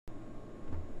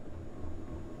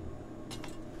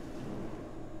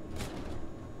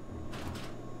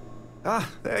Ah,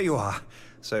 there you are.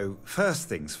 So, first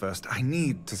things first, I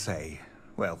need to say,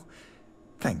 well,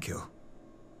 thank you.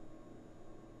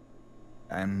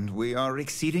 And we are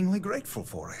exceedingly grateful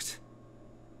for it.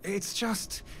 It's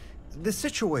just, the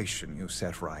situation you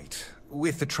set right,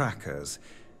 with the trackers,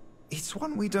 it's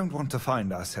one we don't want to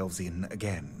find ourselves in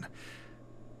again.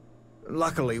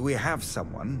 Luckily, we have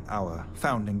someone, our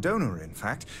founding donor in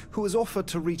fact, who has offered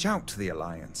to reach out to the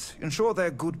Alliance, ensure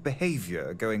their good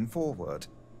behavior going forward.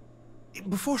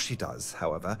 Before she does,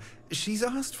 however, she's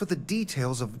asked for the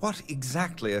details of what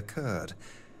exactly occurred.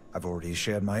 I've already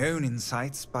shared my own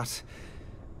insights, but,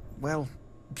 well,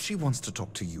 she wants to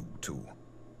talk to you too.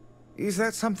 Is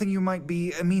that something you might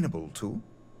be amenable to?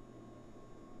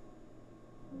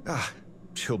 Ah,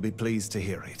 she'll be pleased to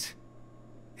hear it.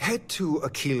 Head to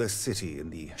Akila City in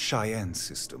the Cheyenne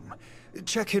system.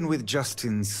 Check in with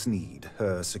Justin Sneed,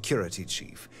 her security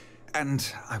chief. And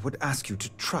I would ask you to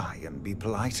try and be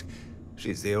polite.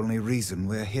 She's the only reason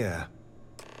we're here.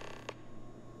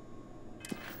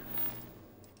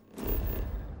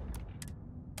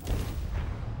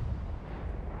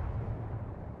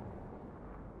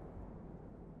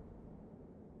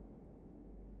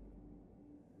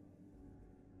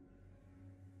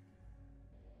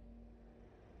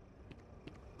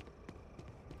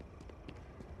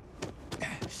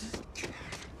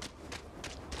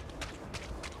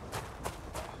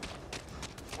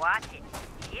 Watch it.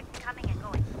 Ships coming and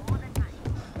going all the time.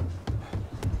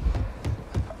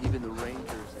 Even the Rangers.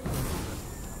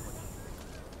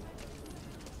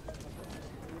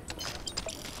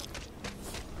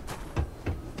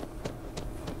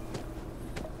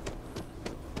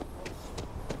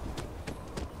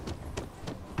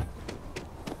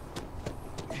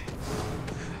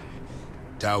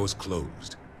 Tower's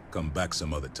closed. Come back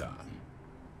some other time.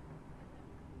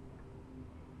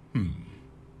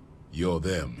 You're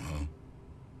them, huh?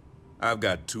 I've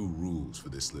got two rules for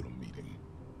this little meeting.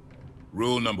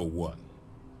 Rule number one,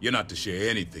 you're not to share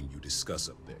anything you discuss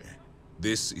up there.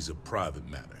 This is a private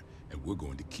matter, and we're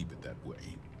going to keep it that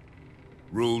way.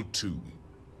 Rule two,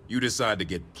 you decide to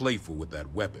get playful with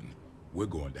that weapon, we're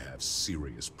going to have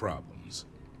serious problems.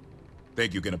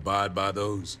 Think you can abide by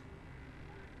those?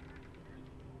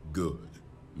 Good.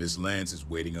 Miss Lance is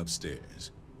waiting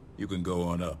upstairs. You can go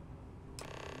on up.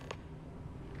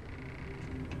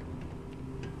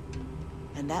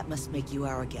 And that must make you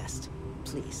our guest.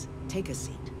 Please, take a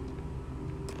seat.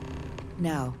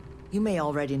 Now, you may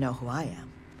already know who I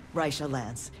am. Raisha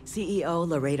Lance, CEO,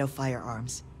 Laredo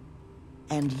Firearms.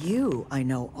 And you, I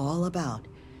know all about.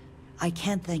 I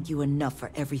can't thank you enough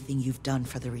for everything you've done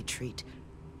for the retreat.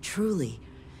 Truly,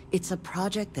 it's a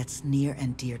project that's near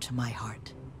and dear to my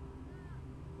heart.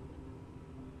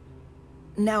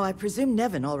 Now, I presume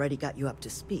Nevin already got you up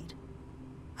to speed.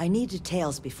 I need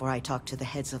details before I talk to the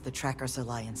heads of the Trackers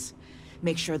Alliance.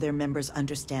 Make sure their members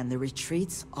understand the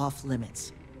retreat's off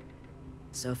limits.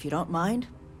 So if you don't mind,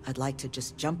 I'd like to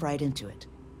just jump right into it.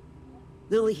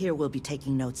 Lily here will be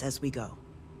taking notes as we go.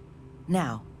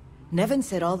 Now, Nevin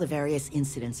said all the various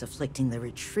incidents afflicting the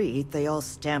retreat, they all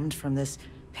stemmed from this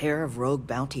pair of rogue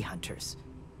bounty hunters.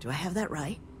 Do I have that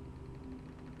right?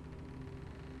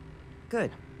 Good.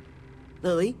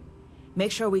 Lily,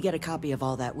 make sure we get a copy of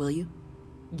all that, will you?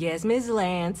 Yes, Ms.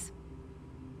 Lance.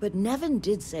 But Nevin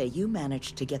did say you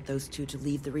managed to get those two to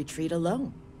leave the retreat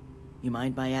alone. You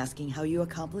mind my asking how you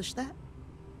accomplished that?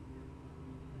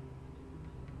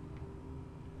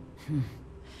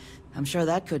 I'm sure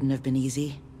that couldn't have been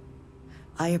easy.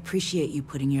 I appreciate you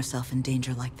putting yourself in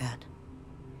danger like that.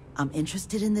 I'm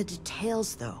interested in the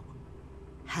details, though.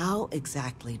 How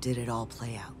exactly did it all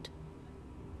play out?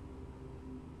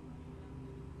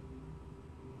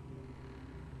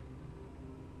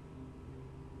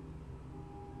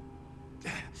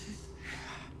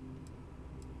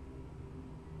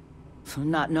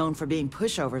 Not known for being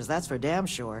pushovers, that's for damn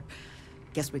sure.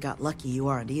 Guess we got lucky you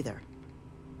aren't either.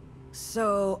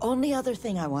 So, only other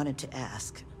thing I wanted to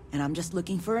ask, and I'm just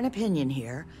looking for an opinion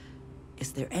here,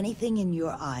 is there anything in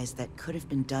your eyes that could have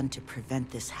been done to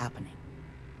prevent this happening?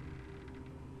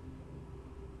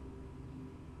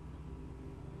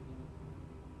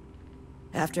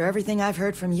 After everything I've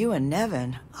heard from you and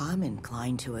Nevin, I'm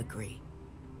inclined to agree.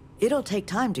 It'll take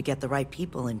time to get the right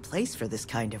people in place for this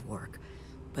kind of work,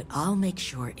 but I'll make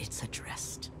sure it's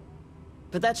addressed.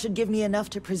 But that should give me enough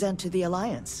to present to the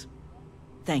Alliance.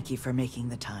 Thank you for making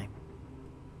the time.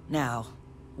 Now,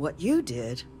 what you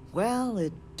did, well,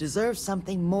 it deserves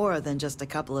something more than just a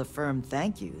couple of firm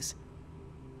thank yous.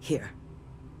 Here,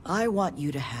 I want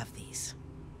you to have these.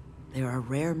 They're a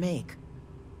rare make,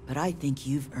 but I think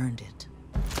you've earned it.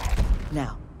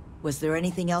 Now, Was there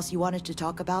anything else you wanted to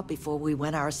talk about before we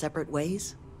went our separate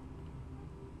ways?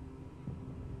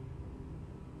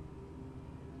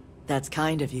 That's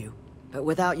kind of you, but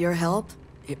without your help,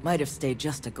 it might have stayed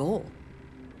just a goal.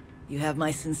 You have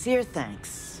my sincere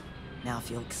thanks. Now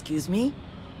if you'll excuse me,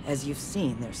 as you've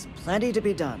seen, there's plenty to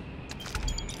be done.